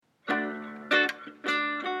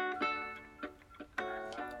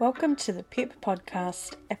Welcome to the PIP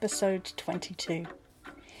Podcast, episode 22.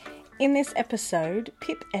 In this episode,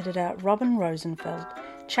 PIP editor Robin Rosenfeld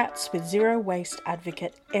chats with zero waste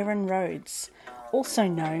advocate Erin Rhodes, also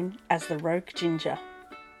known as the Rogue Ginger.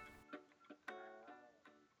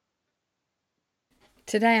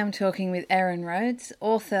 Today I'm talking with Erin Rhodes,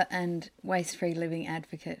 author and waste-free living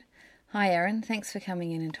advocate. Hi Erin, thanks for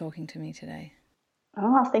coming in and talking to me today.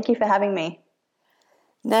 Oh, thank you for having me.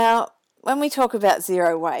 Now, when we talk about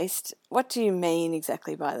zero waste, what do you mean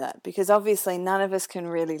exactly by that? Because obviously none of us can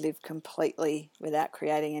really live completely without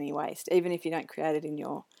creating any waste, even if you don't create it in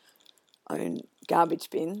your own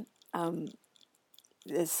garbage bin.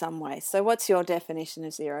 There's some waste. So what's your definition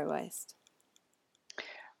of zero waste?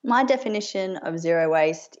 My definition of zero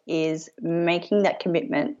waste is making that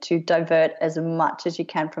commitment to divert as much as you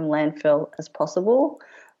can from landfill as possible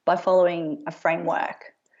by following a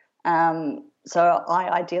framework. So I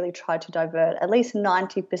ideally try to divert at least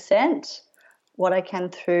 90% what I can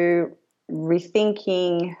through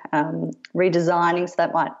rethinking, redesigning. So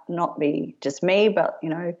that might not be just me, but,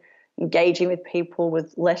 engaging with people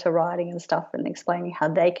with letter writing and stuff and explaining how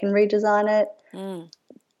they can redesign it.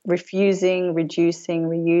 Refusing, reducing,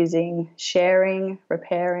 reusing, sharing,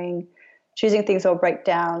 repairing, choosing things that will break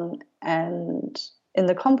down and in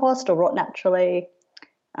the compost or rot naturally,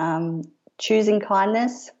 choosing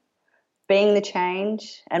kindness, being the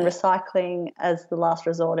change, and recycling as the last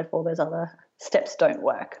resort if all those other steps don't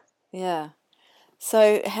work. Yeah.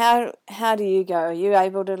 So how do you go? Are you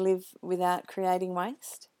able to live without creating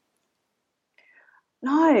waste?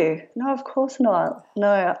 No, of course not.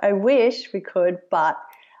 No, I wish we could, but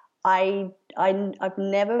I've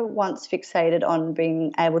never once fixated on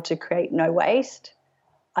being able to create no waste.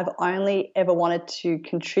 I've only ever wanted to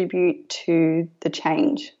contribute to the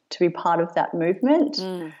change, to be part of that movement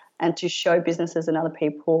and to show businesses and other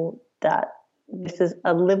people that this is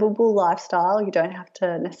a livable lifestyle. You don't have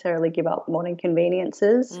to necessarily give up modern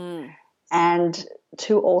conveniences and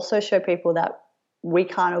to also show people that we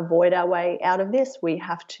can't avoid our way out of this. We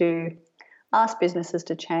have to ask businesses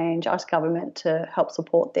to change, ask government to help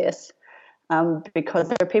support this because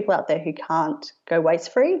there are people out there who can't go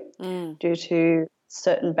waste-free due to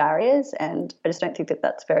certain barriers, and I just don't think that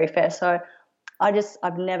that's very fair. So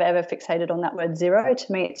I've never ever fixated on that word zero.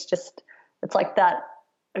 To me, it's like that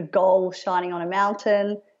a goal shining on a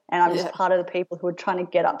mountain, and I'm just part of the people who are trying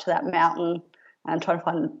to get up to that mountain and trying to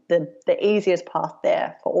find the easiest path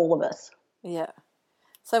there for all of us. Yeah.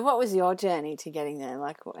 So what was your journey to getting there?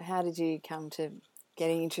 Like, how did you come to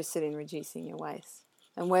getting interested in reducing your waste?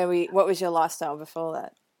 And what was your lifestyle before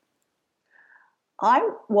that? I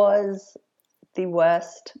was the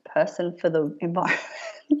worst person for the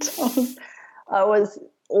environment. I was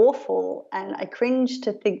awful, and I cringe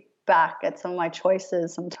to think back at some of my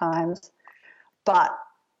choices sometimes, but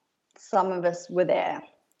some of us were there,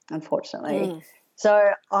 unfortunately.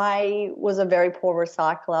 So I was a very poor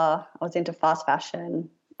recycler. I was into fast fashion,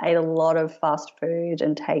 ate a lot of fast food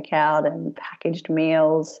and takeout and packaged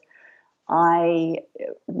meals. I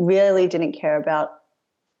really didn't care about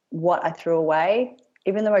what I threw away.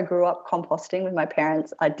 Even though I grew up composting with my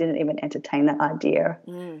parents, I didn't even entertain that idea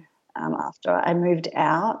after I moved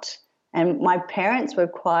out. And my parents were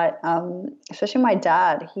quite, especially my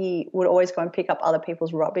dad, he would always go and pick up other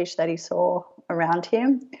people's rubbish that he saw around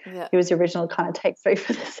him. Yeah. He was the original kind of take three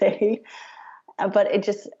for the city. But I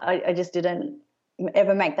just didn't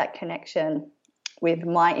ever make that connection with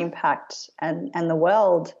my impact and the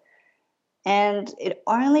world. And it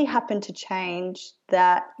only happened to change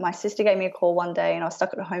that my sister gave me a call one day and I was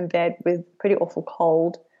stuck at home bed with pretty awful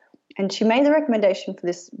cold. And she made the recommendation for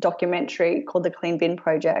this documentary called The Clean Bin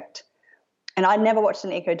Project. And I'd never watched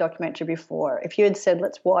an eco documentary before. If you had said,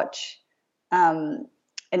 let's watch An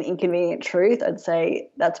Inconvenient Truth, I'd say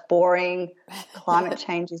that's boring. Climate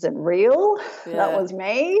change isn't real. Yeah. That was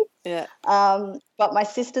me. Yeah. But my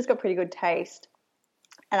sister's got pretty good taste.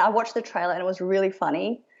 And I watched the trailer and it was really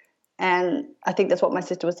funny. And I think that's what my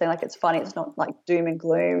sister was saying, like it's funny, it's not like doom and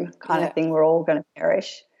gloom kind of thing, we're all going to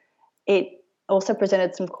perish. It also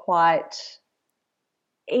presented some quite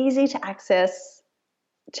easy to access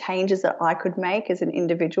changes that I could make as an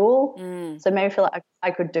individual. So it made me feel like I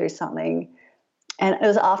could do something. And it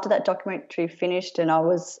was after that documentary finished and I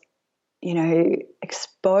was,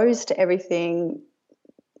 exposed to everything.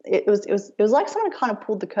 It was like someone kind of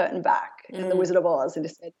pulled the curtain back in The Wizard of Oz and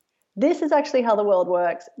just said, this is actually how the world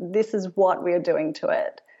works. This is what we are doing to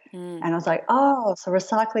it. And I was like, oh, so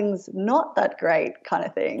recycling's not that great kind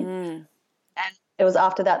of thing. And it was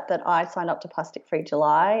after that I signed up to Plastic Free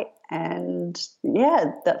July. And,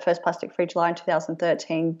 that first Plastic Free July in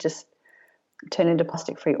 2013 just turned into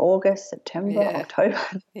Plastic Free August, September, Yeah. October.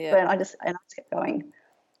 Yeah. And I just kept going.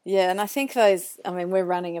 Yeah, and I think we're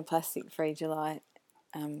running a Plastic Free July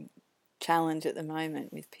challenge at the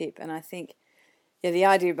moment with Pip, and I think, the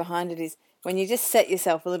idea behind it is when you just set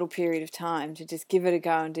yourself a little period of time to just give it a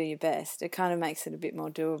go and do your best, it kind of makes it a bit more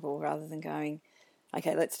doable rather than going,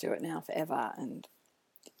 okay, let's do it now forever, and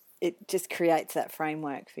it just creates that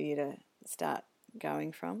framework for you to start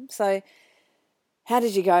going from. So how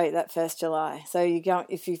did you go that first July? So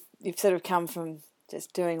if you've sort of come from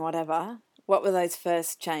just doing whatever, what were those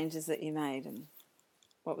first changes that you made and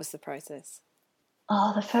what was the process?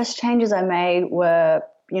 Oh, the first changes I made were,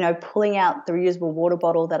 pulling out the reusable water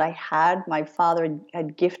bottle that I had. My father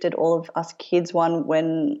had gifted all of us kids one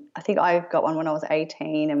when, I think I got one when I was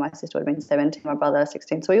 18 and my sister would have been 17, my brother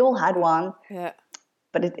 16. So we all had one. Yeah.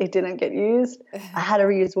 But it didn't get used. I had a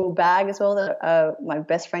reusable bag as well that my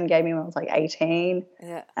best friend gave me when I was like 18.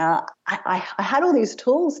 Yeah. I had all these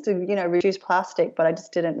tools to, reduce plastic, but I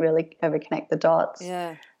just didn't really ever connect the dots.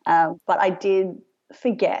 Yeah. But I did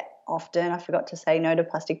forget often. I forgot to say no to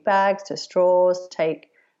plastic bags, to straws, take,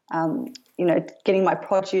 getting my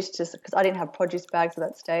produce, because I didn't have produce bags at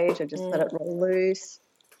that stage. I just let it roll loose.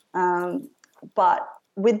 But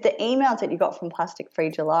with the emails that you got from Plastic Free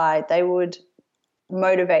July, they would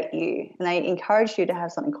motivate you and they encouraged you to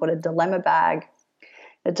have something called a dilemma bag.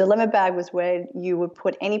 A dilemma bag was where you would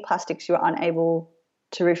put any plastics you were unable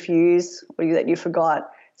to refuse or that you forgot,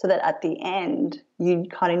 so that at the end you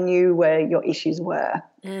kind of knew where your issues were.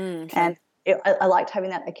 Okay. And I liked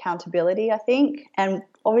having that accountability, I think. And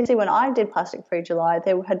obviously when I did Plastic Free July,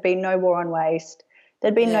 there had been no war on waste.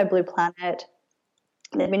 There'd been no Blue Planet.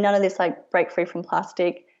 There'd been none of this like break free from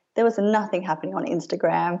plastic. There was nothing happening on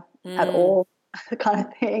Instagram at all. Kind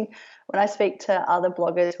of thing. When I speak to other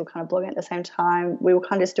bloggers who are kind of blogging at the same time, we were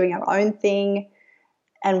kind of just doing our own thing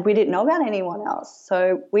and we didn't know about anyone else.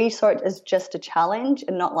 So we saw it as just a challenge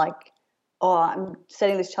and not like, oh, I'm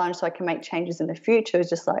setting this challenge so I can make changes in the future. It's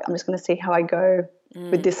just like, I'm just going to see how I go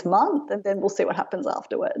with this month and then we'll see what happens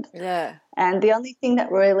afterwards. Yeah. And the only thing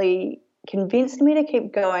that really convinced me to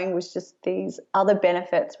keep going was just these other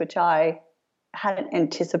benefits which I hadn't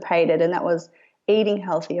anticipated, and that was eating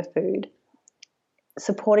healthier food,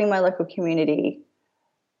 supporting my local community,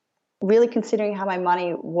 really considering how my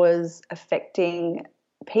money was affecting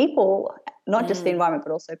people, not just the environment,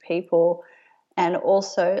 but also people. And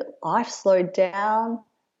also life slowed down.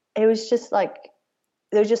 It was just like,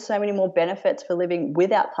 there was just so many more benefits for living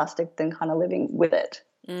without plastic than kind of living with it.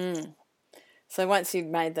 So once you'd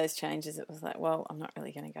made those changes, it was like, well, I'm not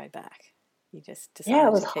really going to go back. You just decided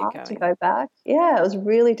it was to keep hard going. to go back. Yeah, it was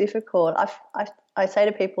really difficult. I say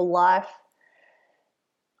to people, life,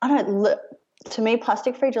 to me,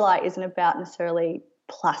 Plastic Free July isn't about necessarily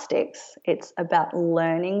plastics. It's about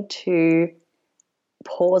learning to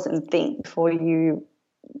pause and think before you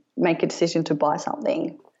make a decision to buy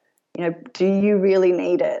something. Do you really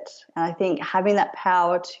need it? And I think having that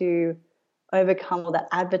power to overcome all that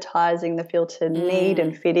advertising, the feel to need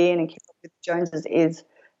and fit in and keep up with the Joneses is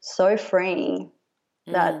so freeing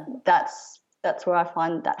that's where I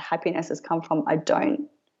find that happiness has come from. I don't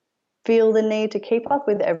feel the need to keep up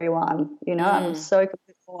with everyone. I'm so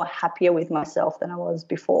more happier with myself than I was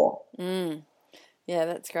before. Yeah,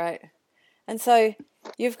 that's great. And so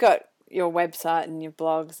you've got your website and your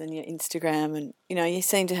blogs and your Instagram and, you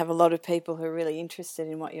seem to have a lot of people who are really interested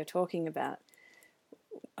in what you're talking about.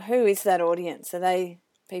 Who is that audience? Are they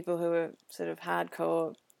people who are sort of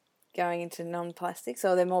hardcore going into non-plastics, or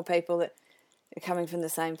are there more people that are coming from the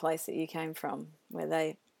same place that you came from, where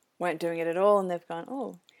they weren't doing it at all and they've gone,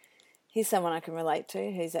 oh, here's someone I can relate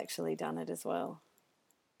to who's actually done it as well?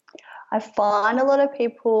 I find a lot of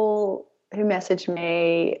people who message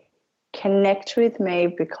me connect with me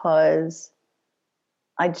because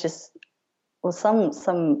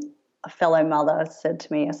some a fellow mother said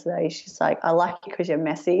to me yesterday, she's like, I like you because you're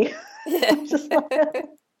messy. I'm just like,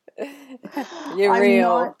 you're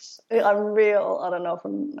real. I'm real. I don't know if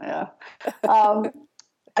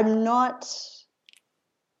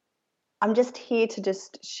I'm just here to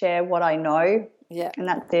just share what I know. Yeah. And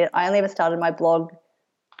that's it. I only ever started my blog.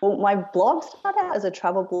 Well, my blog started out as a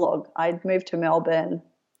travel blog. I'd moved to Melbourne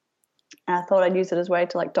and I thought I'd use it as a way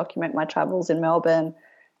to document my travels in Melbourne.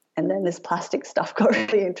 And then this plastic stuff got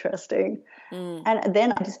really interesting. And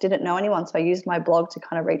then I just didn't know anyone. So I used my blog to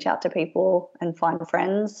kind of reach out to people and find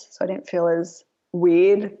friends so I didn't feel as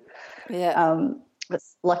weird. Yeah. But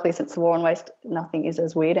luckily since the war on waste, nothing is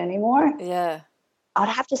as weird anymore. Yeah. I'd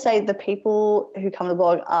have to say the people who come to the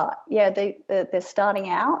blog they're starting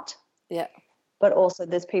out. Yeah. But also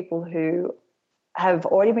there's people who have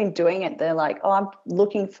already been doing it. They're like, oh, I'm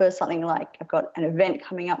looking for something, like I've got an event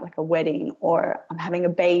coming up, like a wedding, or I'm having a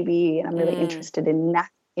baby and I'm really interested in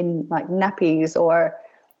like nappies, or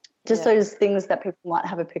just those things that people might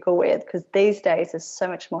have a pickle with, because these days there's so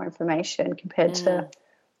much more information compared to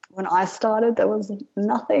when I started. There was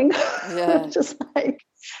nothing. Just like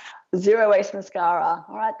zero waste mascara.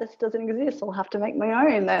 All right, this doesn't exist. I'll have to make my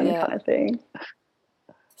own then, kind of thing.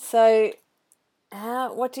 So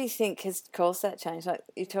what do you think has caused that change? Like,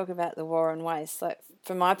 you talk about the war on waste. Like,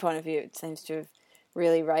 from my point of view, it seems to have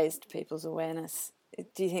really raised people's awareness.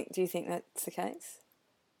 Do you think that's the case?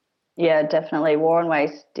 Yeah, definitely. War on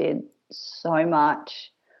Waste did so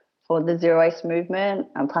much for the zero waste movement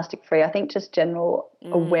and plastic free. I think just general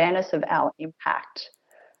awareness of our impact.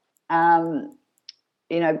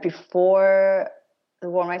 Before the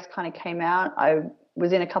War on Waste kind of came out, I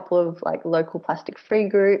was in a couple of like local plastic free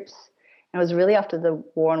groups. And it was really after the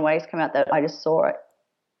War on Waste came out that I just saw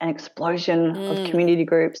an explosion of community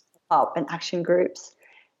groups up and action groups,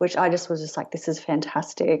 which I just was just like, this is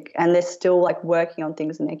fantastic. And they're still like working on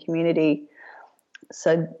things in their community.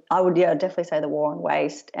 So I would, definitely say the War on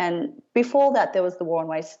Waste. And before that, there was the War on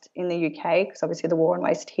Waste in the UK, because obviously the War on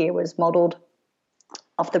Waste here was modelled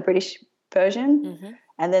off the British version.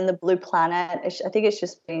 And then the Blue Planet, I think it's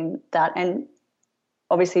just been that. And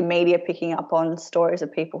obviously media picking up on stories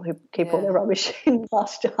of people who keep all their rubbish in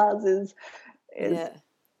glass jars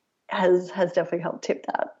has definitely helped tip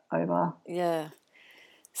that over. Yeah.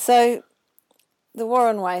 So the War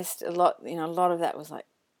on Waste, a lot of that was like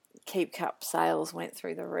Keep Cup sales went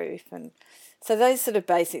through the roof. And so those sort of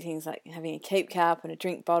basic things like having a Keep Cup and a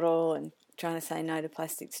drink bottle and trying to say no to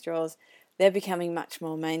plastic straws, they're becoming much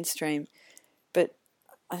more mainstream. But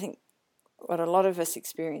I think what a lot of us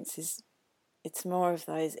experience is it's more of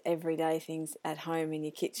those everyday things at home in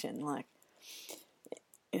your kitchen. Like,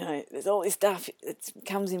 there's all this stuff that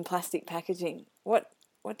comes in plastic packaging. What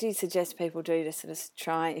do you suggest people do to sort of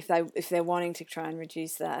try, if they're wanting to try and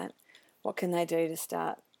reduce that, what can they do to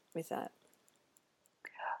start with that?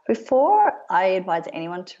 Before I advise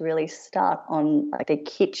anyone to really start on like their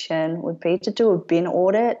kitchen, would be to do a bin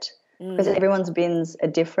audit, because everyone's bins are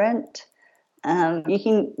different.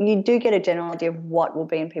 You do get a general idea of what will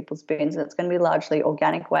be in people's bins, and it's going to be largely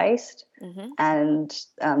organic waste and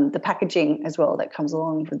the packaging as well that comes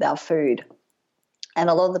along with our food. And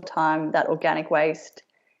a lot of the time that organic waste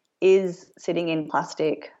is sitting in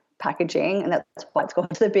plastic packaging, and that's why it's gone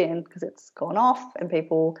to the bin, because it's gone off and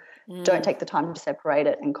people don't take the time to separate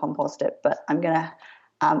it and compost it. But I'm going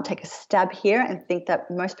to take a stab here and think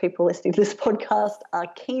that most people listening to this podcast are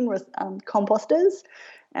keen composters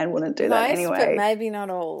and wouldn't do that anyway. But maybe not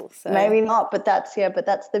all. So. Maybe not, but that's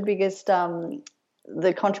the biggest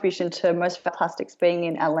the contribution to most of our plastics being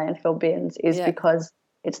in our landfill bins is because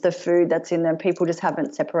it's the food that's in them. People just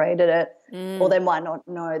haven't separated it, or they might not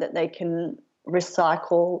know that they can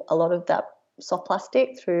recycle a lot of that soft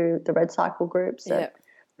plastic through the Red Cycle groups that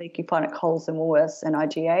you can find at Coles and Woolworths and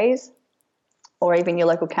IGAs, or even your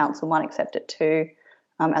local council might accept it too,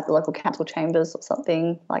 at the local council chambers or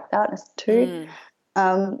something like that too.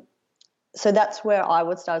 So that's where I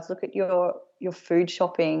would start, is look at your food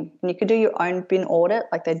shopping, and you could do your own bin audit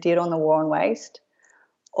like they did on the War on Waste,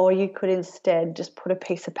 or you could instead just put a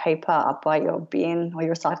piece of paper up by your bin or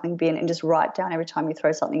your recycling bin and just write down every time you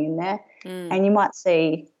throw something in there. And you might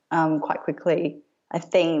see quite quickly a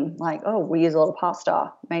theme, like, oh, we use a lot of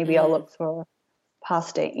pasta. Maybe I'll look for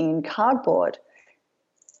pasta in cardboard.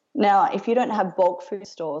 Now, if you don't have bulk food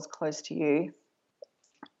stores close to you,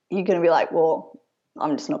 you're going to be like, well,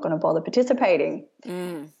 I'm just not going to bother participating.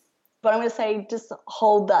 But I'm going to say just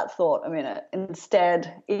hold that thought a minute.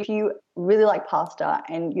 Instead, if you really like pasta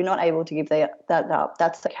and you're not able to give that up,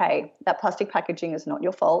 that's okay. That plastic packaging is not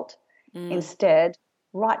your fault. Instead,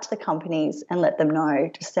 write to the companies and let them know,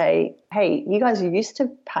 to say, hey, you guys used to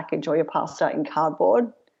package all your pasta in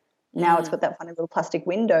cardboard. Now it's got that funny little plastic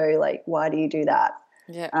window. Like, why do you do that?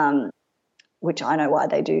 Which I know why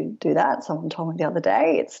they do that. Someone told me the other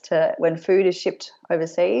day. It's to, when food is shipped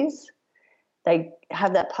overseas, they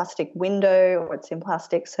have that plastic window, or it's in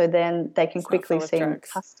plastic, so then they can quickly see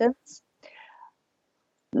customs.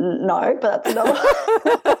 No, but that's another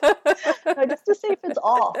no, just to see if it's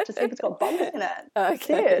off, to see if it's got bumps in it.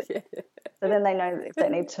 Okay. So then they know if they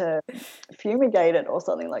need to fumigate it or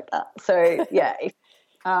something like that. So, if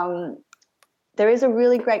there is a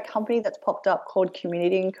really great company that's popped up called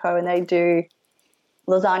Community & Co, and they do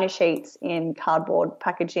lasagna sheets in cardboard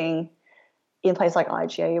packaging in places like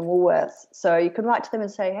IGA and Woolworths. So you could write to them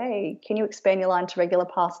and say, hey, can you expand your line to regular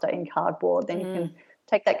pasta in cardboard? Then you can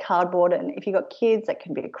take that cardboard, and if you've got kids, that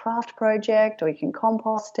can be a craft project, or you can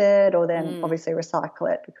compost it, or then obviously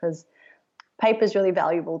recycle it, because paper is really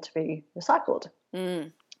valuable to be recycled.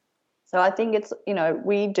 So I think it's,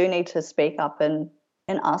 we do need to speak up and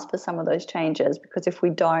ask for some of those changes, because if we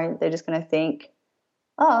don't, they're just going to think,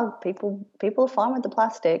 oh, people are fine with the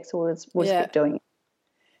plastics, or we'll just keep doing it.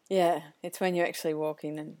 Yeah, it's when you actually walk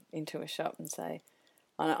into a shop and say,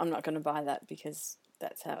 I'm not going to buy that because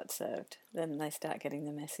that's how it's served. Then they start getting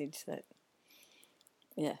the message that,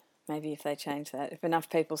 maybe if they change that, if enough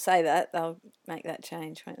people say that, they'll make that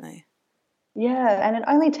change, won't they? Yeah, and it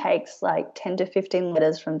only takes like 10 to 15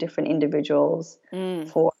 letters from different individuals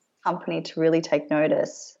for a company to really take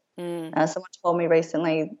notice. Someone told me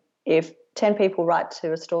recently, if 10 people write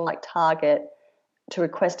to a store like Target to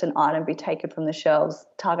request an item be taken from the shelves,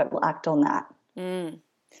 Target will act on that.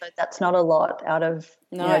 So that's not a lot out of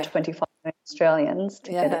 25 million Australians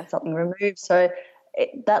to get something removed. So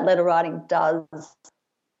that letter writing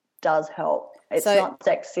does help. It's not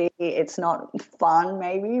sexy, it's not fun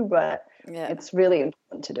maybe, but it's really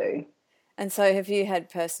important to do. And so have you had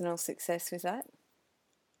personal success with that?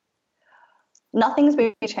 Nothing's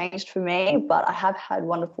been changed for me, but I have had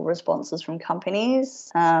wonderful responses from companies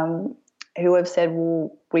who have said,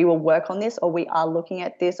 well, we will work on this, or we are looking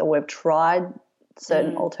at this, or we've tried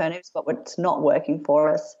certain alternatives, but it's not working for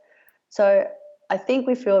us. So I think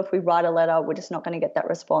we feel if we write a letter, we're just not going to get that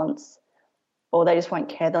response, or they just won't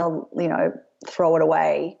care. They'll, throw it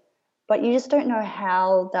away. But you just don't know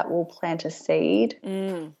how that will plant a seed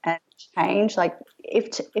and change. Like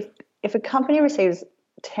if a company receives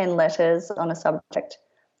 10 letters on a subject,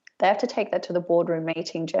 they have to take that to the boardroom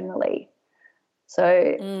meeting generally. So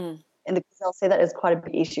and they'll see that as quite a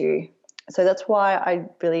big issue. So that's why I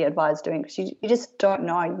really advise doing it, because you just don't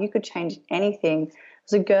know. You could change anything.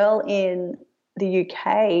 There's a girl in the UK,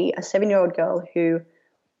 a 7-year-old girl, who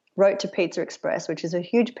wrote to Pizza Express, which is a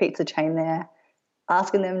huge pizza chain there,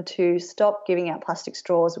 asking them to stop giving out plastic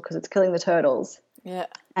straws because it's killing the turtles. Yeah.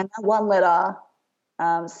 And that one letter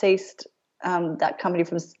ceased that company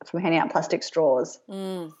from handing out plastic straws.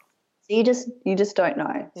 So you just don't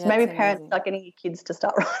know. So maybe parents start getting your kids to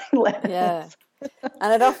start writing letters. Yeah.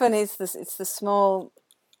 And it often is it's the small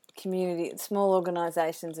community, small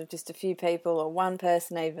organisations of just a few people or one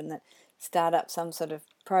person even that start up some sort of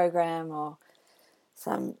program or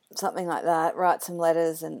something like that, write some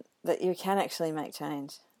letters, and that you can actually make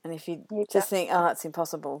change. And if you just think, oh, it's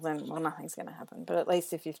impossible, then, well, nothing's going to happen. But at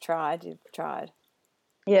least if you've tried, you've tried.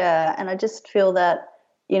 Yeah, and I just feel that,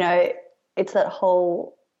 it's that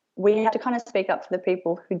whole, we have to kind of speak up for the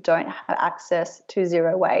people who don't have access to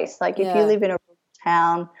zero waste. Like if you live in a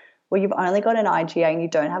town where you've only got an IGA and you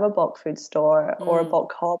don't have a bulk food store or a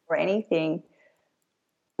bulk co-op or anything,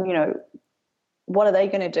 what are they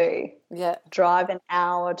going to do? Yeah. Drive an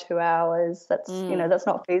hour, 2 hours? That's, that's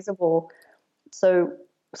not feasible. So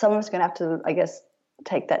someone's going to have to, I guess,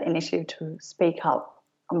 take that initiative to speak up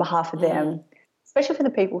on behalf of them, especially for the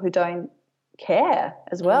people who don't care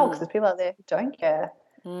as well, because there's people out there who don't care.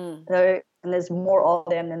 So, and there's more of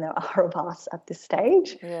them than there are of us at this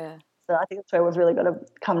stage. Yeah. So I think that's where we've really got to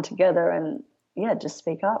come together and, just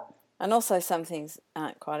speak up. And also some things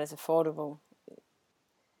aren't quite as affordable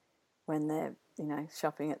when they're,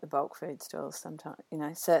 shopping at the bulk food stores. Sometimes,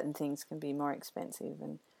 certain things can be more expensive,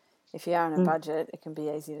 and if you are on a budget, it can be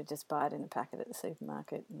easy to just buy it in a packet at the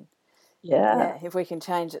supermarket. And if we can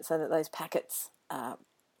change it so that those packets are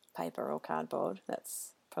paper or cardboard,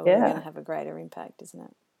 that's probably going to have a greater impact, isn't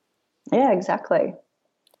it? Yeah, exactly.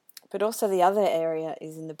 But also the other area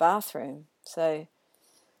is in the bathroom. So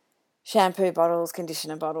shampoo bottles,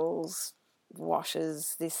 conditioner bottles,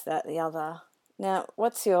 washers, this, that, the other. Now,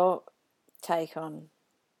 what's your take on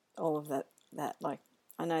all of that? Like,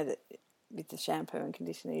 I know that with the shampoo and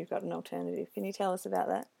conditioner you've got an alternative. Can you tell us about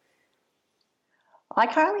that? I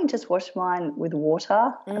currently just wash mine with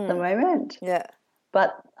water at the moment. Yeah.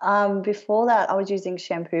 But before that I was using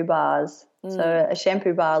shampoo bars. So a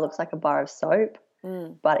shampoo bar looks like a bar of soap,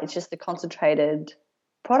 but it's just a concentrated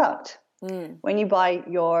product. When you buy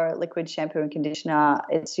your liquid shampoo and conditioner,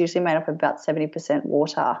 it's usually made up of about 70%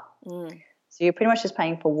 water. So you're pretty much just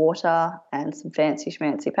paying for water and some fancy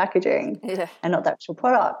schmancy packaging and not the actual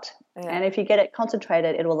product. Yeah. And if you get it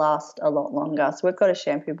concentrated, it will last a lot longer. So we've got a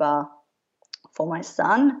shampoo bar for my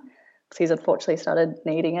son because he's unfortunately started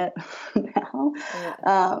needing it now.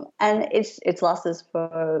 Yeah. And it's lasted us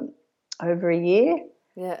for over a year.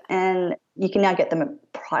 Yeah. And you can now get them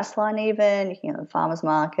at Priceline even. You can get them at farmers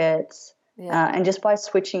markets. Yeah. And just by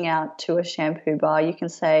switching out to a shampoo bar, you can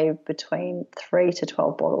save between 3 to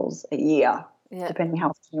 12 bottles a year, depending how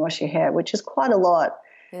often you wash your hair, which is quite a lot.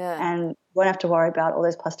 Yeah. And won't have to worry about all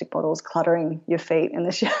those plastic bottles cluttering your feet in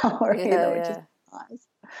the shower either, which is nice.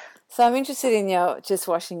 So I'm interested in your just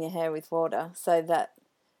washing your hair with water. So that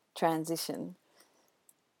transition,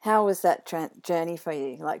 how was that journey for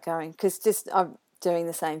you? Like going, because just I'm doing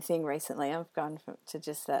the same thing recently. I've gone to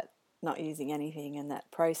just that not using anything and that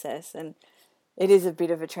process, and it is a bit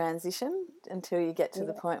of a transition until you get to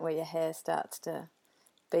the point where your hair starts to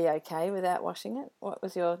be okay without washing it. What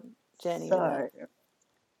was your journey with that?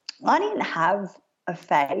 I didn't have a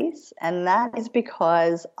phase, and that is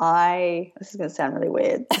because this is going to sound really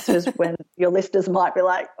weird. This is when your listeners might be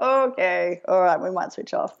like, okay, all right, we might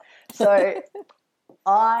switch off. So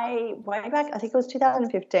way back, I think it was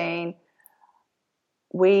 2015,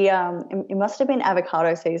 it must have been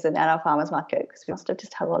avocado season at our farmer's market because we must have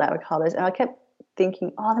just had a lot of avocados. And I kept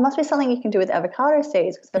thinking, there must be something you can do with avocado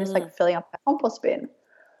seeds because they're just like filling up a compost bin.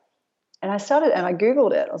 And I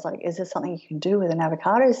Googled it. I was like, is there something you can do with an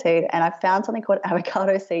avocado seed? And I found something called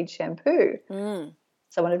avocado seed shampoo.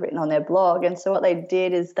 Someone had written on their blog. And so what they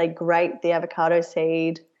did is they grate the avocado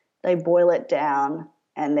seed, they boil it down,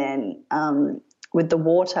 and then with the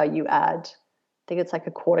water you add, I think it's like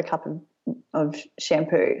a quarter cup of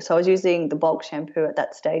shampoo. So I was using the bulk shampoo at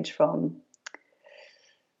that stage from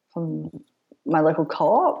my local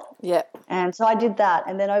co-op. Yeah. And so I did that,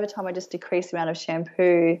 and then over time I just decreased the amount of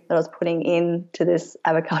shampoo that I was putting into this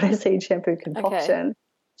avocado seed shampoo concoction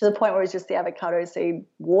to the point where it was just the avocado seed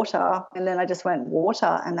water, and then I just went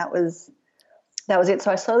water, and that was it.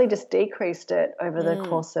 So I slowly just decreased it over the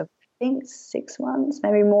course of, I think, 6 months,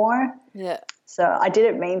 maybe more. Yeah. So I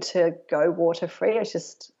didn't mean to go water free. I was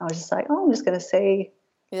just like, I'm just going to see.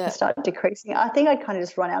 Yeah. Start decreasing. I think I'd kind of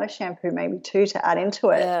just run out of shampoo maybe too to add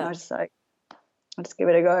into it. Yeah. And I was just like, I'll just give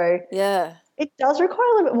it a go. Yeah. It does require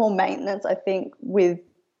a little bit more maintenance, I think, with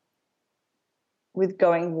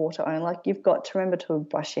going water only. Like, you've got to remember to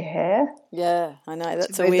brush your hair. Yeah, I know.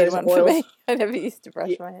 That's a weird one for me. I never used to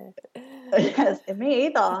brush my hair. Yes, me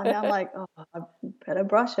either. And I'm like, I better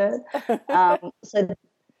brush it.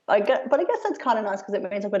 But I guess that's kind of nice because it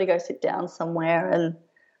means I've got to go sit down somewhere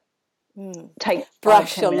and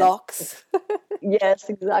brush your locks. Yes,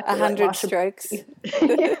 exactly. 100 strokes.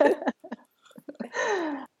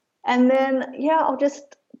 And then, I'll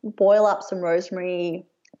just boil up some rosemary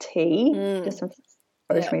tea, just some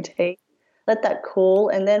rosemary tea, let that cool.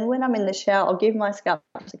 And then when I'm in the shower, I'll give my scalp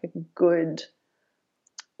just like a good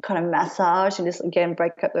kind of massage and just, again,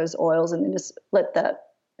 break up those oils and then just let that,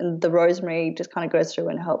 and the rosemary just kind of goes through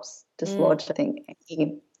and helps dislodge, I think,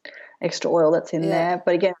 any extra oil that's in there.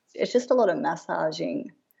 But again, it's just a lot of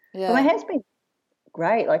massaging. Yeah. But my hair's been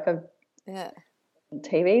great. Like, I've on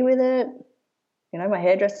TV with it. You know, my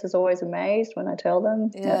hairdresser's always amazed when I tell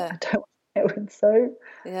them I don't want hair with soap.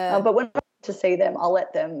 Yeah. But when I go to see them, I'll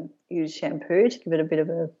let them use shampoo to give it a bit of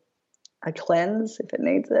a cleanse if it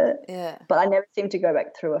needs it. Yeah. But I never seem to go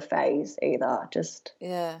back through a phase either. Just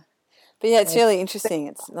But it's really interesting.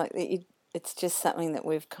 It's like it's just something that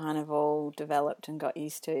we've kind of all developed and got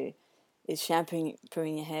used to, is shampooing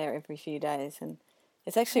your hair every few days, and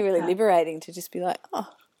it's actually really liberating to just be like, I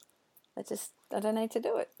don't need to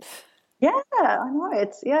do it. Yeah, I know.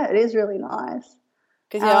 It is really nice.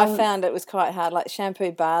 Because I found it was quite hard. Like,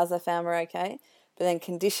 shampoo bars I found were okay, but then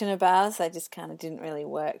conditioner bars, they just kind of didn't really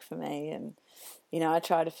work for me. And, I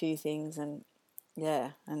tried a few things, and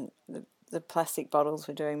and the plastic bottles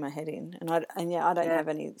were doing my head in. And I don't have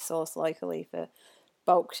any source locally for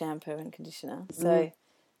bulk shampoo and conditioner. So I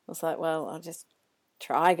was like, well, I'll just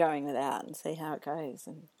try going without and see how it goes.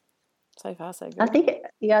 And so far, so good. I think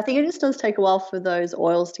it just does take a while for those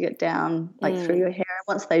oils to get down, like, through your hair. And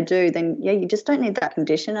once they do, then, you just don't need that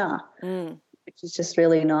conditioner, which is just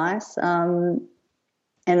really nice. And,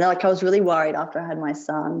 like, I was really worried after I had my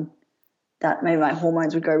son that maybe my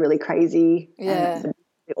hormones would go really crazy and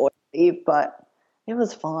be oily, but it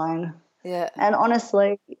was fine. Yeah. And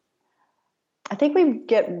honestly, I think we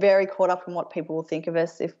get very caught up in what people will think of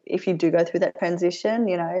us if you do go through that transition,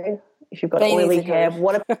 if you've got oily hair,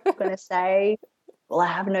 what are people going to say? Well, I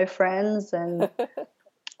have no friends. And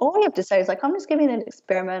all you have to say is, like, I'm just giving an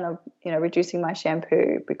experiment of, reducing my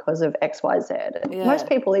shampoo because of X, Y, Z. And most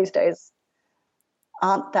people these days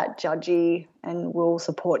aren't that judgy and will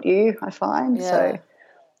support you, I find. Yeah. So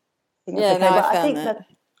I think that.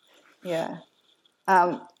 Yeah.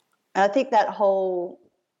 And I think that whole,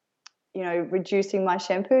 reducing my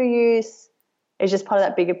shampoo use is just part of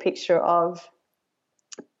that bigger picture of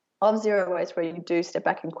zero waste, where you do step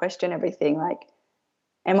back and question everything. Like,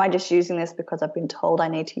 am I just using this because I've been told I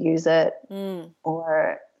need to use it?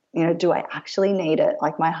 Or, do I actually need it?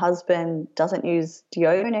 Like, my husband doesn't use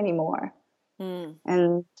deodorant anymore.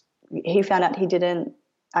 And he found out he didn't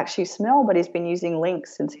actually smell, but he's been using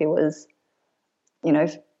Lynx since he was,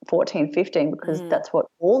 14, 15, because that's what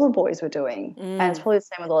all the boys were doing. And it's probably the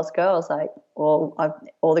same with all us girls. Like, well,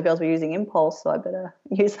 all the girls were using Impulse, so I better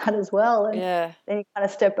use that as well. And then you kind of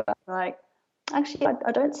step back and like, actually,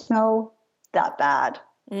 I don't smell that bad.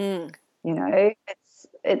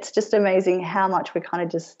 It's just amazing how much we're kind of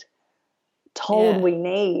just told we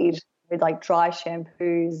need with like dry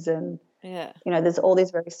shampoos and there's all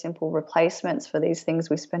these very simple replacements for these things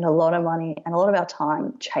we spend a lot of money and a lot of our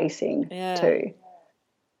time chasing too.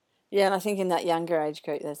 Yeah, and I think in that younger age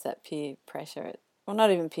group there's that peer pressure. Well,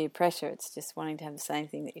 not even peer pressure, it's just wanting to have the same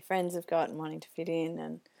thing that your friends have got and wanting to fit in,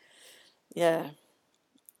 and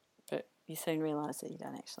but you soon realise that you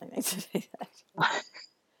don't actually need to do that.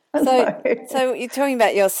 So you're talking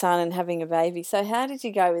about your son and having a baby. So how did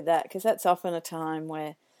you go with that? Because that's often a time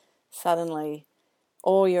where suddenly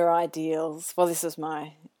all your ideals, well, this was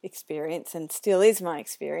my experience and still is my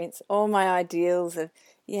experience, all my ideals of,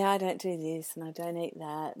 I don't do this and I don't eat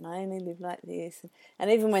that and I only live like this. And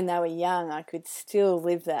even when they were young, I could still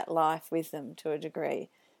live that life with them to a degree.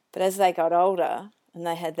 But as they got older and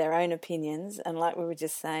they had their own opinions, and like we were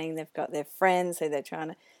just saying, they've got their friends who they're trying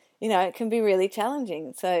to, it can be really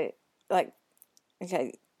challenging. So,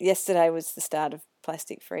 yesterday was the start of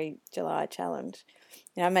Plastic Free July Challenge.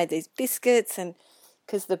 I made these biscuits, and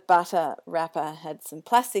because the butter wrapper had some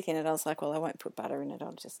plastic in it, I was like, well, I won't put butter in it.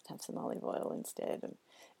 I'll just have some olive oil instead. And,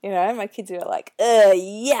 my kids were like,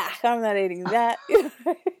 yuck, I'm not eating that.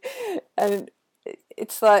 And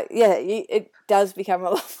it's like, it does become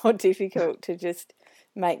a lot more difficult to just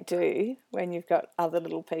make do when you've got other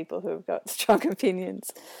little people who have got strong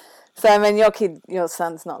opinions. So, I mean, your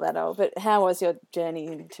son's not that old, but how was your journey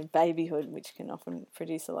into babyhood, which can often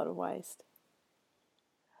produce a lot of waste?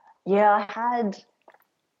 Yeah, I had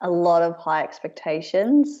a lot of high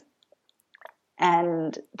expectations,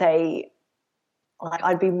 and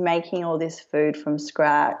I'd be making all this food from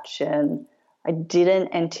scratch, and I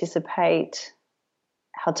didn't anticipate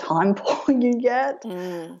how time poor you get,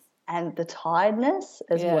 and the tiredness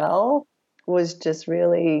as well was just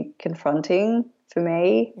really confronting for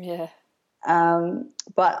me. Yeah.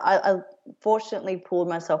 But I fortunately pulled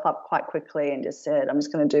myself up quite quickly and just said, I'm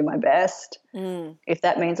just going to do my best. If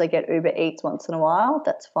that means I get Uber Eats once in a while,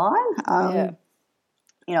 that's fine. I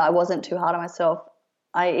wasn't too hard on myself.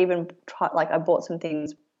 I even tried, I bought some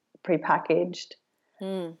things prepackaged,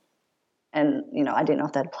 and, I didn't know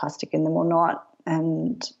if they had plastic in them or not.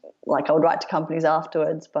 And I would write to companies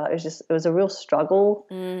afterwards, but it was a real struggle,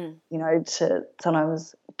 to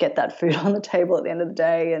sometimes get that food on the table at the end of the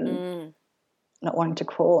day and not wanting to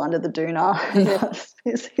crawl under the doona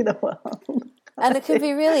and see the world. And it can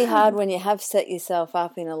be really hard when you have set yourself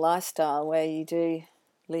up in a lifestyle where you do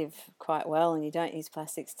live quite well and you don't use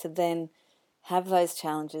plastics, to then have those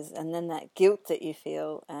challenges and then that guilt that you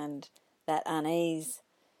feel and that unease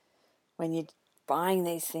when you're buying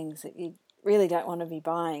these things that you really don't want to be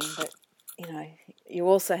buying. But, you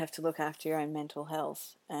also have to look after your own mental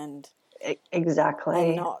health and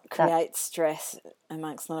not create stress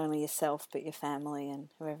amongst not only yourself but your family and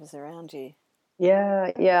whoever's around you.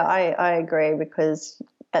 Yeah, I agree, because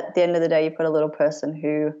at the end of the day you've got a little person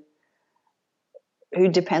who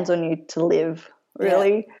depends on you to live,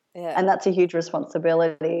 really. Yeah. And that's a huge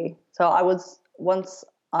responsibility. So once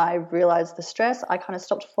I realised the stress, I kind of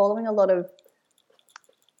stopped following a lot of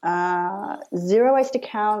zero waste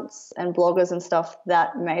accounts and bloggers and stuff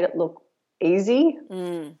that made it look easy.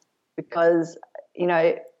 Because,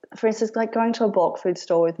 for instance, going to a bulk food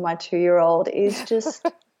store with my 2-year-old is just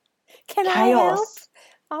Can chaos. I help?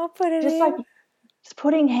 I'll put it in. Just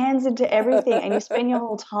putting hands into everything, and you spend your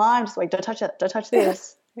whole time just don't touch it, don't touch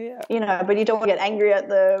this. But you don't want to get angry at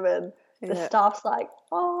them, and the staff's like,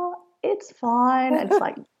 oh, it's fine. And it's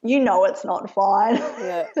like, it's not fine.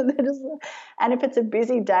 Yeah. And if it's a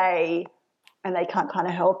busy day and they can't kind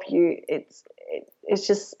of help you, it's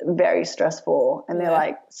just very stressful. And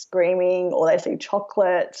they're screaming, or they see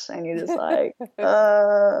chocolate, and you're just like,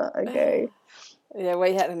 okay. Yeah,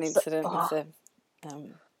 we had an incident with the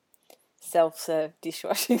self-serve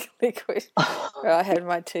dishwashing liquid where I had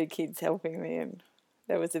my 2 kids helping me, and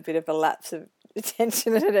there was a bit of a lapse of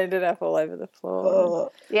attention and it ended up all over the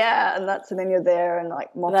floor. And then you're there and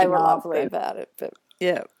mopping up. They were lovely about it, but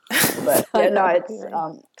But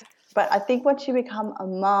but I think once you become a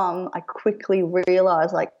mum, I quickly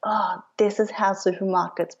realised this is how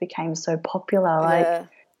supermarkets became so popular.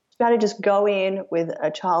 You got to just go in with a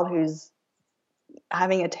child who's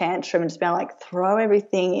having a tantrum and just being throw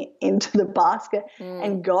everything into the basket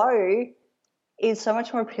and go is so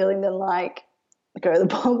much more appealing than go to the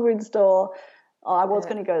bulk food store, Oh, I was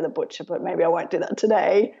going to go to the butcher, but maybe I won't do that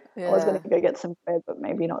today. I was going Yeah. to go get some bread, but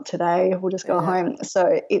maybe not today. We'll just go Yeah. home.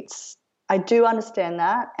 So I do understand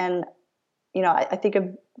that. And, you know, I think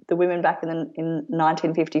of the women back in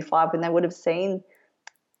 1955 when they would have seen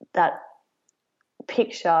that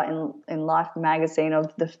picture in Life magazine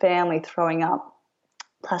of the family throwing up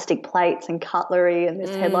plastic plates and cutlery, and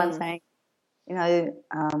this headline saying, you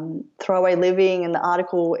know, throwaway living, and the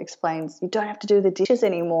article explains you don't have to do the dishes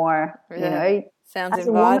anymore. Yeah. You know, Sounds as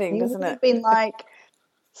inviting, a woman, you doesn't would it? have been like,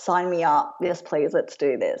 sign me up. Yes, please, let's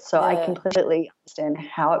do this. So I completely understand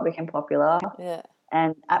how it became popular. Yeah.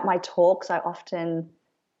 And at my talks, I often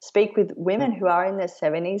speak with women who are in their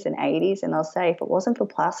 70s and 80s, and they'll say, if it wasn't for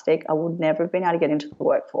plastic, I would never have been able to get into the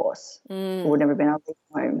workforce. I would never have been able to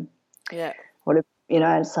leave home. Yeah. You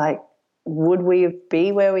know, it's like, would we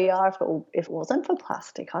be where we are if it wasn't for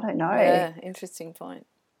plastic? I don't know. Yeah, interesting point.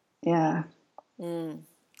 Yeah.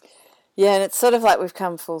 Yeah, and it's sort of like we've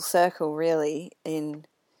come full circle, really, in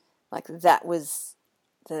like that was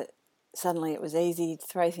suddenly it was easy to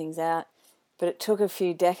throw things out, but it took a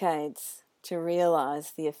few decades to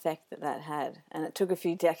realise the effect that had, and it took a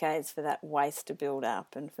few decades for that waste to build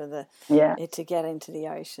up and for it to get into the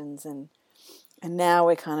oceans, and now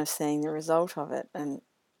we're kind of seeing the result of it, and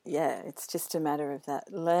yeah, it's just a matter of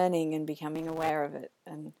that learning and becoming aware of it,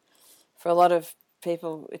 and for a lot of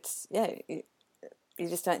people, it's you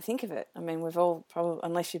just don't think of it. I mean, we've all probably,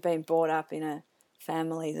 unless you've been brought up in a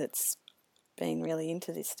family that's been really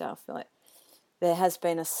into this stuff, like there has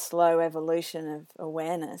been a slow evolution of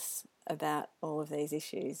awareness about all of these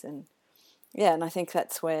issues, and I think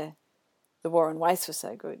that's where the war on waste was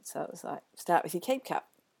so good. So it was like, start with your keep cup,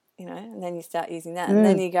 you know, and then you start using that, and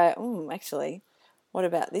then you go, actually, what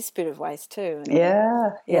about this bit of waste too? And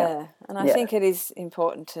Yeah. And I think it is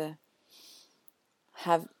important to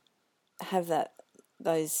have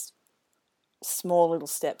those small little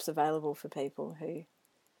steps available for people who,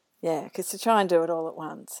 because to try and do it all at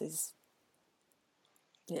once is,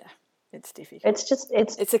 it's difficult. It's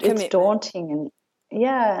a commitment. It's daunting,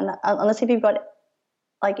 and unless if you've got,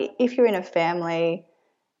 like, if you're in a family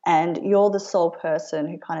and you're the sole person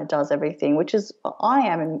who kind of does everything, which is I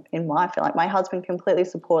am in my family. Like, my husband completely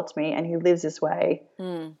supports me and he lives this way,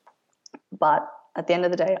 but at the end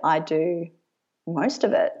of the day, I do most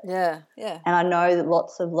of it. Yeah. And I know that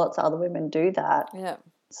lots of other women do that. Yeah.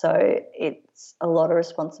 So it's a lot of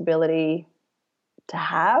responsibility to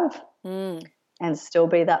have and still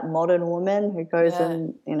be that modern woman who goes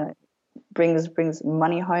and, you know, brings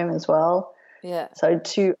money home as well. Yeah. So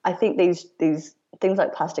I think these things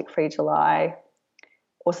like Plastic Free July,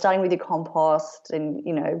 or starting with your compost and,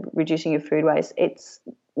 you know, reducing your food waste,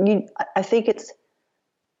 I think it's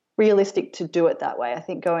realistic to do it that way. I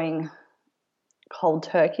think going cold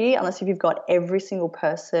turkey, unless if you've got every single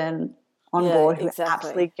person on board who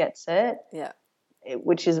absolutely gets it,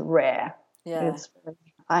 which is rare. Yeah.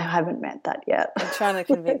 I haven't met that yet. I'm trying to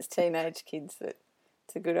convince teenage kids that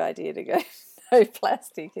it's a good idea to go no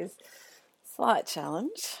plastic is a slight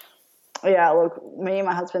challenge. Yeah, look, me and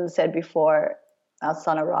my husband said before our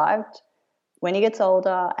son arrived, when he gets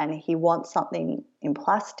older and he wants something in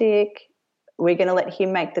plastic, we're going to let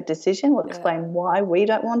him make the decision. We'll explain why we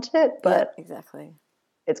don't want it, but exactly,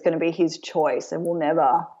 it's going to be his choice, and we'll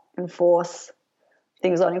never enforce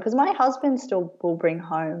things on him, because my husband still will bring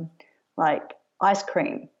home like ice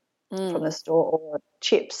cream from the store or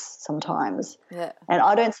chips sometimes. Yeah. And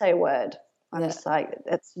I don't say a word. I'm just like,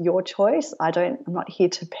 it's your choice. I'm not here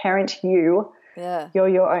to parent you. Yeah. You're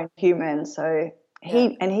your own human. So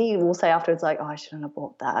he will say afterwards, like, oh, I shouldn't have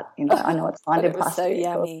bought that. You know, I know it's lined in plastic. So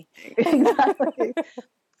yummy. Exactly.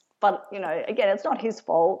 But, you know, again, it's not his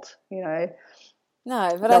fault, you know.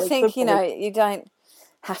 No, but I think, you know, you don't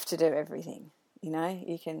have to do everything. You know,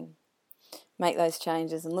 you can make those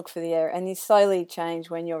changes and look for the error, and you slowly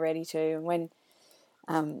change when you're ready to. And when,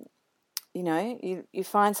 you know, you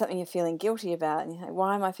find something you're feeling guilty about, and you think,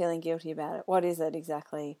 why am I feeling guilty about it? What is it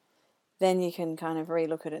exactly? Then you can kind of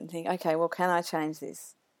relook at it and think, okay, well, can I change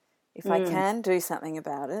this? If I can, do something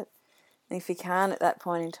about it. And if you can't at that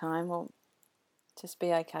point in time, well, just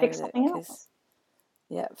be okay with it. Because,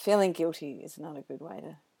 feeling guilty is not a good way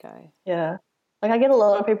to go. Yeah. Like, I get a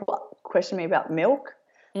lot of people question me about milk.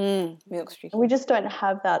 Milk's tricky. We just don't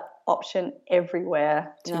have that option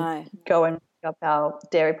everywhere to go and pick up our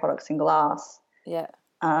dairy products in glass. Yeah.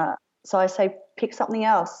 So I say pick something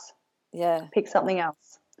else. Yeah. Pick something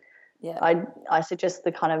else. Yeah. I suggest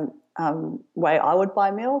the kind of way I would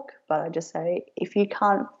buy milk, but I just say if you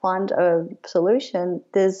can't find a solution,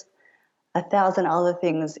 there's 1,000 other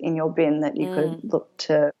things in your bin that you could look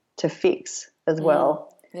to fix as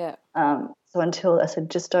well. Yeah. So until I said,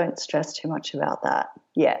 just don't stress too much about that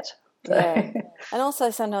yet. So. Yeah. And also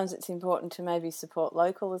sometimes it's important to maybe support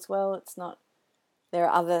local as well. It's not, there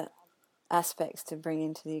are other aspects to bring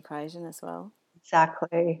into the equation as well.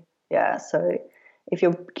 Exactly. Yeah. So if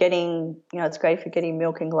you're getting, it's great if you're getting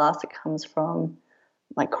milk in glass that comes from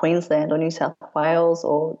like Queensland or New South Wales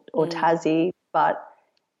or Tassie, but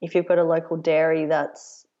if you've got a local dairy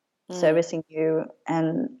that's servicing you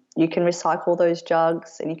and you can recycle those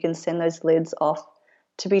jugs and you can send those lids off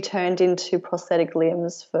to be turned into prosthetic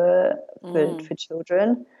limbs for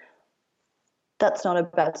children, that's not a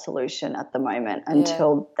bad solution at the moment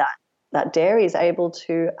until that dairy is able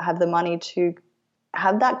to have the money to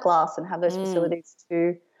have that glass and have those facilities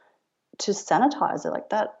to sanitize it. Like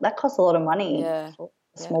that costs a lot of money for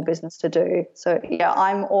a small business to do. So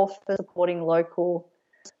I'm all for supporting local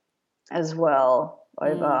as well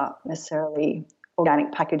over necessarily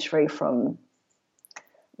organic package free from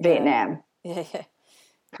Vietnam. Yeah,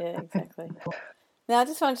 exactly. Now, I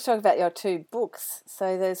just wanted to talk about your 2 books.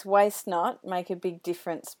 So there's Waste Not, Make a Big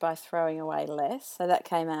Difference by Throwing Away Less. So that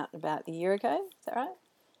came out about a year ago, is that right?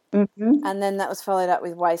 Mm-hmm. And then that was followed up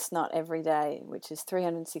with Waste Not Every Day, which is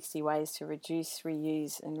 360 ways to reduce,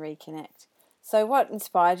 reuse and reconnect. So what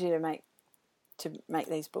inspired you to make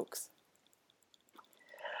these books?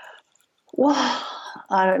 Well,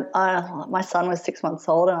 my son was 6 months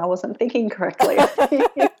old and I wasn't thinking correctly.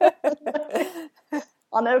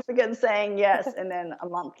 I'll never forget saying yes, and then a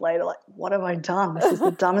month later, like, what have I done? This is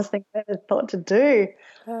the dumbest thing I ever thought to do.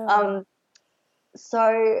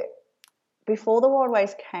 So before the War on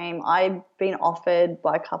Waste came, I'd been offered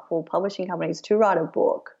by a couple publishing companies to write a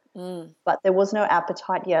book, but there was no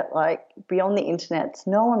appetite yet. Like, beyond the internet,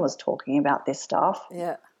 no one was talking about this stuff.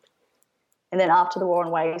 Yeah. And then after the War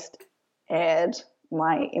on Waste aired,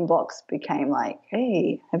 my inbox became like,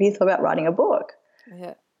 hey, have you thought about writing a book?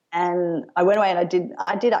 Yeah. And I went away and I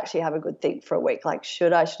did actually have a good think for a week, like,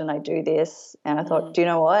 shouldn't I do this? And I thought, do you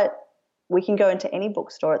know what? We can go into any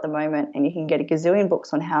bookstore at the moment and you can get a gazillion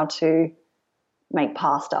books on how to make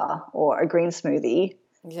pasta or a green smoothie.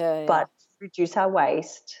 Yeah. But reduce our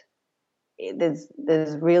waste,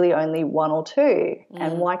 there's really only 1 or 2.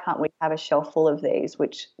 And why can't we have a shelf full of these,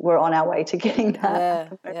 which we're on our way to getting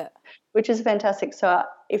that, which is fantastic. So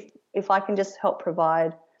if I can just help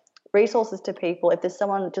provide resources to people, if there's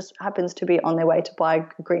someone just happens to be on their way to buy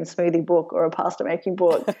a green smoothie book or a pasta making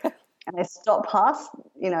book and they stop past,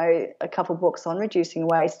 a couple books on reducing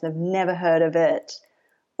waste and they've never heard of it,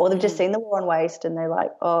 or they've just seen the War on Waste and they're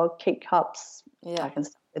like, oh, keep cups, I can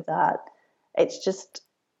start with that. It's just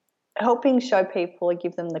helping show people and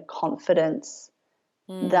give them the confidence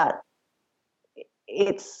that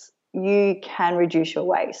you can reduce your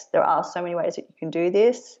waste. There are so many ways that you can do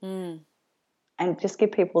this. And just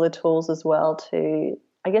give people the tools as well to,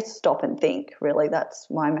 I guess, stop and think, really. That's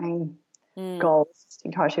my main goal, is to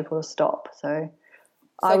encourage people to stop. So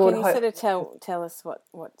I would can you sort of tell us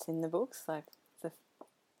what's in the books, like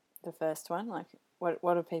the first one? Like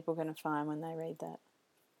what are people going to find when they read that?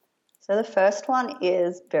 So the first one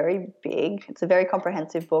is very big. It's a very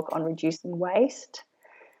comprehensive book on reducing waste.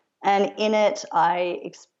 And in it I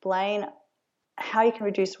explain how you can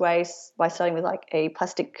reduce waste by starting with like a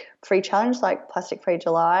plastic-free challenge, like Plastic Free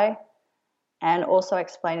July, and also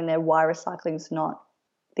explaining there why recycling is not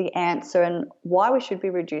the answer and why we should be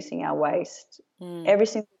reducing our waste. Every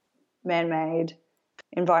single man-made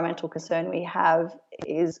environmental concern we have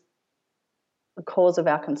is the cause of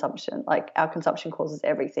our consumption. Like, our consumption causes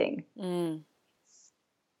everything.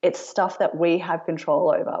 It's stuff that we have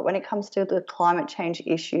control over. When it comes to the climate change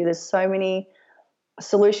issue, there's so many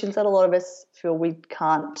solutions that a lot of us feel we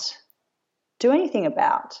can't do anything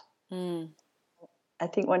about. I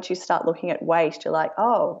think once you start looking at waste, you're like,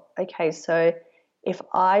 oh, okay, so if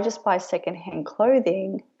I just buy secondhand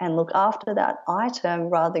clothing and look after that item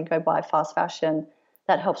rather than go buy fast fashion,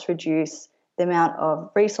 that helps reduce the amount of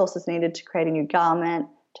resources needed to create a new garment,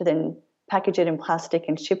 to then package it in plastic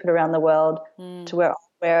and ship it around the world, to where I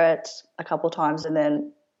wear it a couple of times and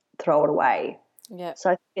then throw it away. Yeah.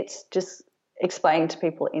 So it's just explaining to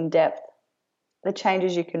people in depth the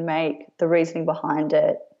changes you can make, the reasoning behind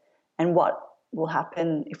it, and what will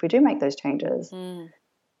happen if we do make those changes.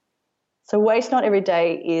 So Waste Not Every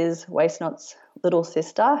Day is Waste Not's little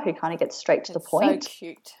sister, who kind of gets straight to the point. So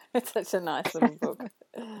cute. It's such a nice little book.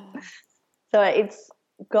 So it's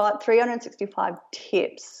got 365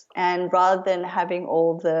 tips, and rather than having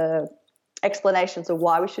all the explanations of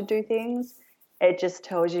why we should do things, it just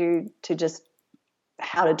tells you to just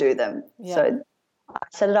how to do them. Yeah. So I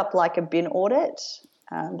set it up like a bin audit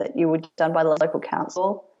that you would done by the local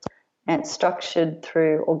council, and it's structured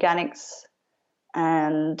through organics,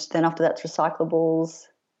 and then after that's recyclables,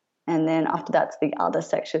 and then after that's the other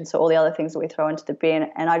section, so all the other things that we throw into the bin.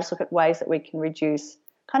 And I just look at ways that we can reduce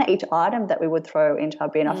kind of each item that we would throw into our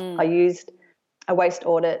bin. I used a waste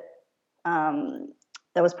audit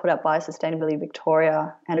that was put out by Sustainability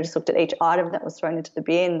Victoria, and I just looked at each item that was thrown into the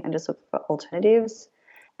bin and just looked for alternatives.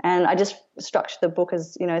 And I just structured the book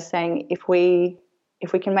as, saying if we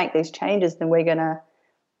can make these changes, then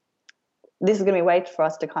this is going to be a way for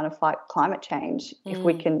us to kind of fight climate change if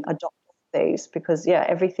we can adopt these, because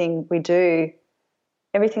everything we do,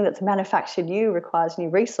 everything that's manufactured new requires new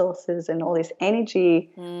resources and all this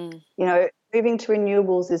energy. Moving to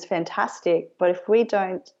renewables is fantastic, but if we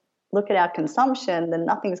don't look at our consumption, then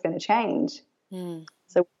nothing's going to change. So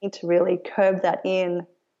we need to really curb that in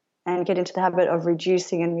and get into the habit of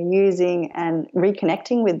reducing and reusing and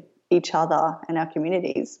reconnecting with each other and our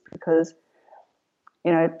communities, because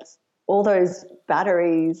all those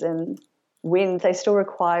batteries and wind, they still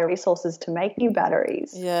require resources to make new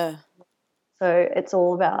batteries. Yeah. So it's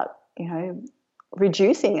all about,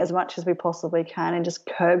 reducing as much as we possibly can and just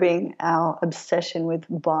curbing our obsession with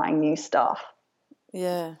buying new stuff.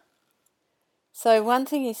 Yeah. So one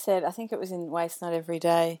thing you said, I think it was in Waste Not Every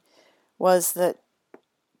Day, was that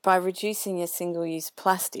by reducing your single-use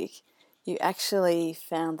plastic, you actually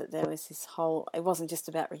found that there was this whole, it wasn't just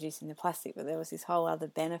about reducing the plastic, but there was this whole other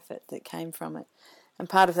benefit that came from it. And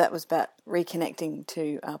part of that was about reconnecting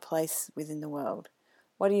to our place within the world.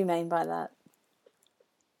 What do you mean by that?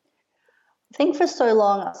 I think for so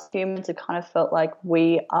long, us humans have kind of felt like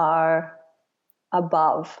we are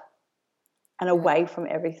above and away from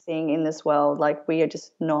everything in this world. Like we are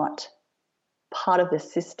just not part of the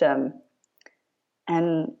system.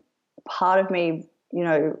 And part of me,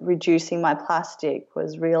 reducing my plastic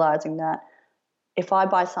was realizing that if I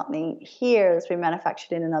buy something here that's been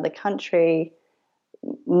manufactured in another country,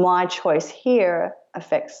 my choice here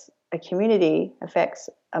affects a community, affects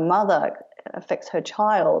a mother, affects her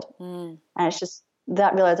child. And it's just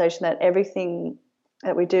that realization that everything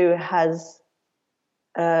that we do has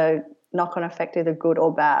a knock-on effect, either good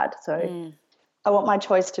or bad. So I want my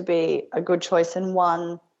choice to be a good choice and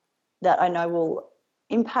one that I know will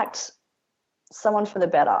impact someone for the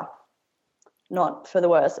better, not for the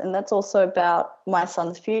worse. And that's also about my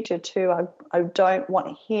son's future too. I don't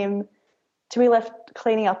want him to be left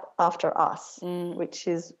cleaning up after us, which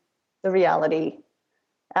is the reality.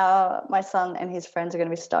 My son and his friends are going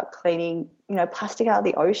to be stuck cleaning, plastic out of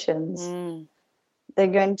the oceans. They're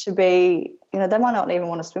going to be, they might not even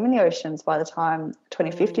want to swim in the oceans by the time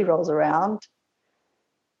 2050 rolls around.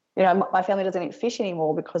 My family doesn't eat fish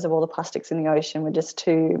anymore because of all the plastics in the ocean. We're just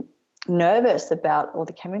too nervous about all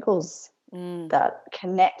the chemicals that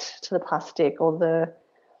connect to the plastic, or the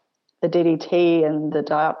DDT and the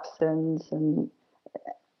dioxins, and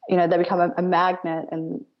they become a magnet,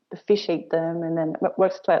 and the fish eat them, and then it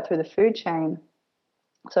works its way out through the food chain.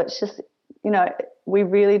 So it's just, we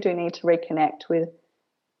really do need to reconnect with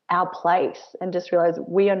our place and just realize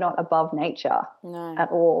we are not above nature at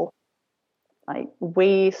all. Like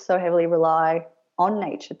we so heavily rely on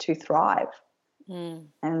nature to thrive,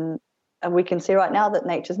 and we can see right now that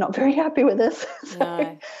nature's not very happy with us.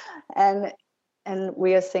 And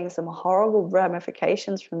we are seeing some horrible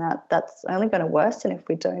ramifications from that. That's only going to worsen if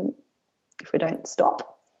we don't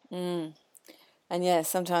stop. And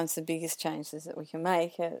sometimes the biggest changes that we can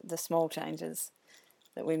make are the small changes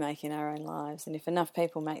that we make in our own lives. And if enough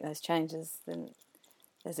people make those changes, then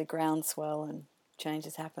there's a groundswell and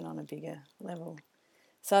changes happen on a bigger level.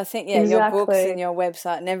 So I think, your books and your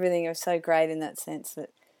website and everything are so great in that sense that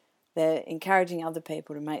they're encouraging other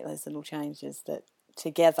people to make those little changes that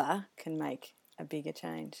together can make a bigger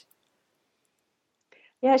change.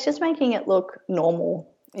 Yeah, it's just making it look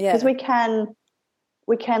normal. Yeah. Because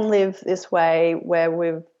we can live this way where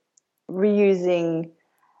we're reusing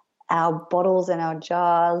our bottles and our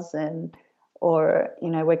jars, or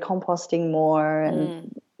we're composting more,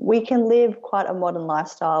 and we can live quite a modern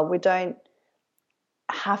lifestyle. We don't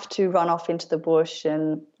have to run off into the bush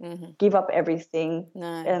and give up everything. No.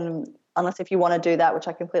 And unless if you want to do that, which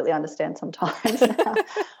I completely understand sometimes.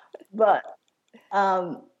 But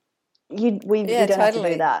we don't have to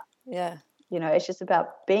do that. Yeah. It's just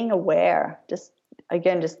about being aware. Just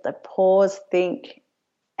the pause, think,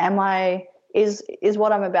 is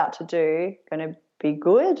what I'm about to do going to be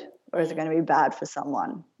good, or is it going to be bad for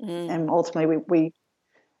someone? And ultimately we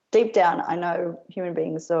deep down, I know human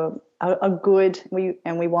beings are good. We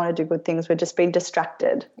want to do good things. We're just being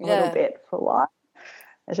distracted a little bit for a while.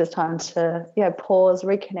 It's just time to pause,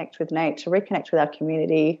 reconnect with nature, reconnect with our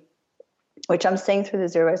community, which I'm seeing through the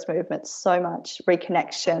Zero Waste movement so much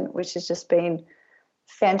reconnection, which has just been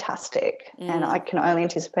fantastic, and I can only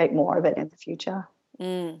anticipate more of it in the future.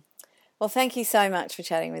 Well, thank you so much for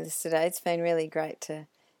chatting with us today. It's been really great to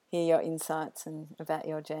hear your insights and about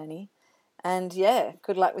your journey. And yeah,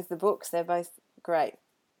 good luck with the books. They're both great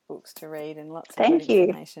books to read and lots of good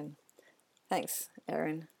information. Thanks,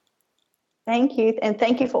 Erin. Thank you. And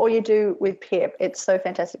thank you for all you do with PIP. It's so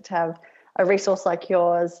fantastic to have a resource like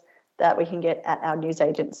yours that we can get at our news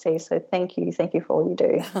agency. So thank you. Thank you for all you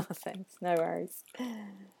do. Oh, thanks. No worries.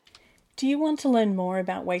 Do you want to learn more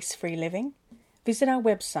about waste-free living? Visit our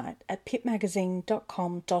website at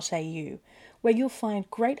pipmagazine.com.au, where you'll find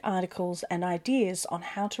great articles and ideas on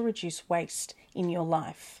how to reduce waste in your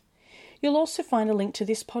life. You'll also find a link to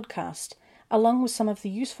this podcast, along with some of the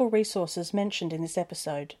useful resources mentioned in this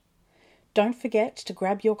episode. Don't forget to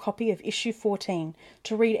grab your copy of Issue 14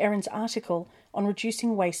 to read Erin's article on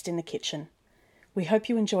reducing waste in the kitchen. We hope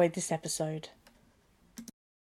you enjoyed this episode.